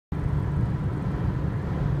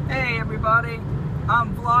everybody,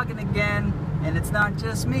 I'm vlogging again, and it's not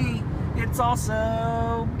just me, it's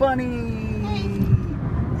also Bunny.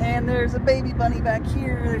 And there's a baby bunny back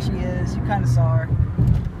here. There she is, you kind of saw her.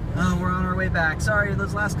 Oh, we're on our way back. Sorry,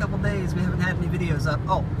 those last couple days we haven't had any videos up.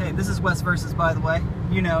 Oh, hey, this is West Versus, by the way.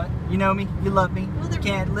 You know it. You know me. You love me. Well, you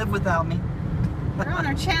can't live without me. They're on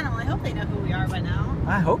our channel. I hope they know who we are by now.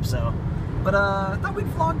 I hope so. But I thought we'd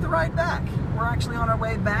vlog the ride back. We're actually on our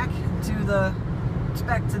way back to the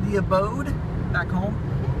abode, back home.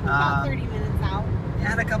 About 30 minutes out. We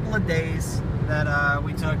had a couple of days that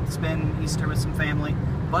we took to spend Easter with some family.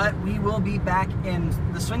 But we will be back in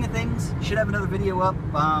the swing of things. Should have another video up.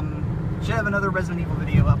 Should have another Resident Evil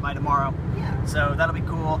video up by tomorrow. Yeah. So that'll be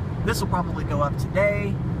cool. This will probably go up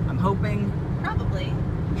today. I'm hoping. Probably.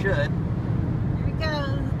 Should. Here we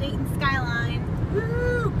go. The Dayton skyline.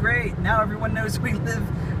 Woo! Great. Now everyone knows we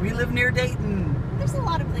live near Dayton. There's a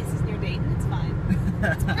lot of places near Dayton. It's fine.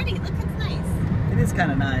 It's pretty. Look, it's nice. It is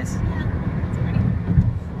kind of nice. Yeah. It's pretty.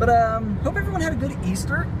 But hope everyone had a good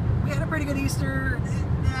Easter. We had a pretty good Easter.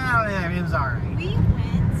 Yeah, it was alright. We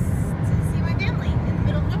went to see my family in the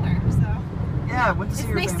middle of nowhere, so. Yeah, I went to see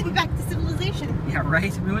your family. It's nice to be back to civilization. Yeah,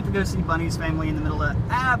 right? We went to go see Bunny's family in the middle of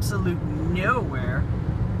absolute nowhere.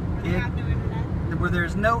 Where they have no internet. Where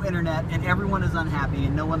there's no internet and everyone is unhappy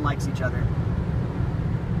and no one likes each other.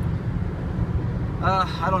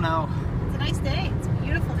 I don't know. It's a nice day. It's a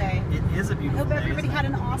beautiful day. It is a beautiful day. I hope everybody had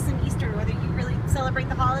an awesome Easter, whether you really celebrate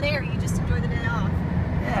the holiday or you just enjoy the day off.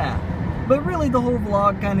 Yeah. But really, the whole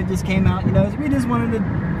vlog kind of just came out, you know, we just wanted to,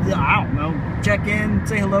 I don't know, check in,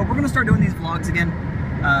 say hello. We're going to start doing these vlogs again,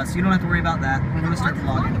 so you don't have to worry about that. We're going to start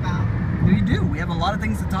vlogging. We do. We have a lot of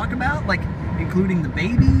things to talk about, like including the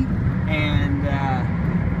baby and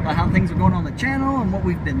how things are going on the channel and what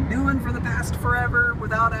we've been doing for the past forever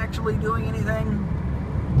without actually doing anything.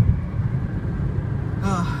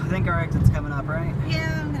 Oh, I think our exit's coming up, right?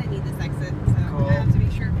 Yeah, I'm going to need this exit, so cool. I have to be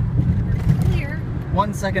sure we're clear.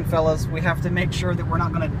 1 second, fellas. We have to make sure that we're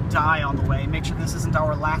not going to die on the way. Make sure this isn't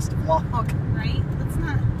our last vlog. Right? Let's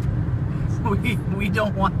not. We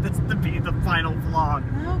don't want this to be the final vlog.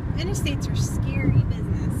 No, interstates are scary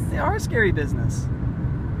business. They are scary business.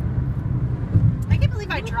 I can't believe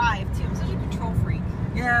I drive, too. I'm such a control freak.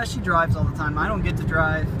 Yeah, she drives all the time. I don't get to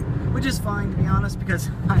drive, which is fine, to be honest, because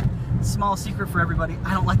small secret for everybody,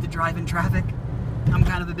 I don't like to drive in traffic. I'm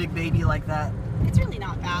kind of a big baby like that. It's really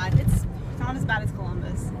not bad. It's not as bad as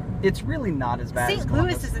Columbus. It's really not as bad as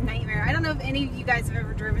Columbus. St. Louis is a nightmare. I don't know if any of you guys have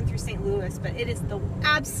ever driven through St. Louis, but it is the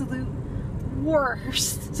absolute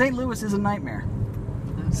worst. St. Louis is a nightmare.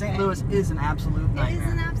 Okay. St. Louis is an absolute nightmare. It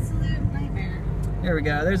is an absolute nightmare. There we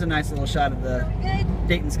go. There's a nice little shot of the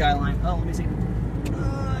Dayton skyline. Oh, let me see.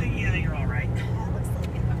 Yeah, you're all right. Yeah, it looks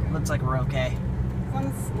like it. Okay. Looks like we're okay. As long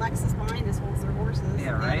as Lexus behind us holds their horses,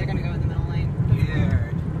 yeah, right? They're going to go in the middle lane.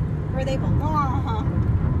 Weird. Where they belong.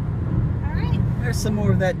 There's some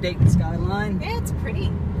more of that Dayton skyline. Yeah, it's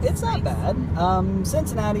pretty. It's not bad.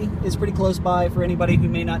 Cincinnati is pretty close by for anybody who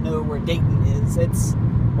may not know where Dayton is. It's,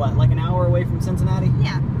 what, like an hour away from Cincinnati?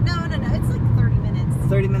 Yeah. No. It's like 30 minutes.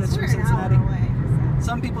 30 minutes from Cincinnati. An hour away, so.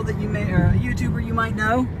 Some people that you may, or a YouTuber you might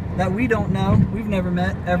know, that we don't know. We've never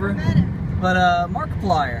met, ever. Never met him. But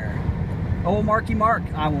Markiplier. Oh, Marky Mark.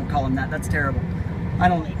 I won't call him that. That's terrible.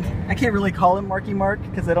 I can't really call him Marky Mark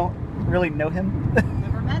because I don't really know him.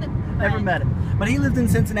 Never met him. Never met him. But he lived in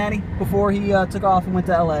Cincinnati before he took off and went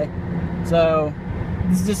to LA. So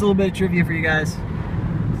this is just a little bit of trivia for you guys.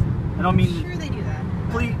 I don't mean. Sure they do that.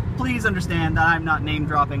 Please understand that I'm not name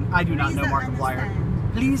dropping. I do not know Markiplier.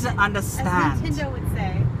 Please understand. As Nintendo would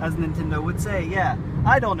say. As Nintendo would say, yeah.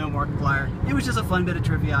 I don't know Markiplier. It was just a fun bit of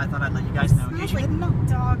trivia. I thought I'd let you guys know. It smells like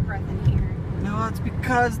dog breath in here. No, it's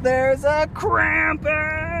because there's a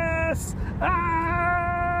Krampus.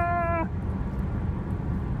 Ah!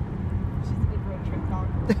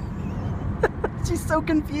 She's so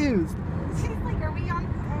confused. She's like, are we on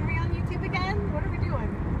YouTube again? What are we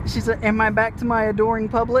doing? She's like, am I back to my adoring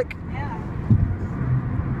public? Yeah.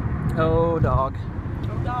 Oh, dog.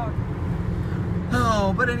 Oh, dog.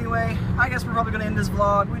 Oh, but anyway, I guess we're probably gonna end this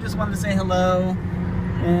vlog. We just wanted to say hello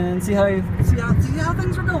and see how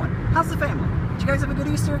things are going. How's the family? Did you guys have a good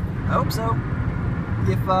Easter? I hope so.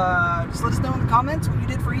 If just let us know in the comments what you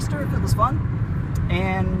did for Easter, if it was fun.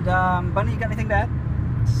 And Bunny, you got anything to add?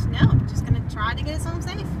 No, just gonna try to get us home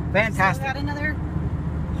safe. Fantastic. Still got another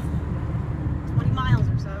 20 miles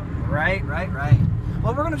or so. Right.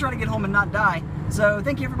 Well, we're gonna try to get home and not die. So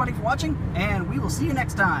thank you everybody for watching, and we will see you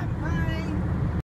next time. Bye.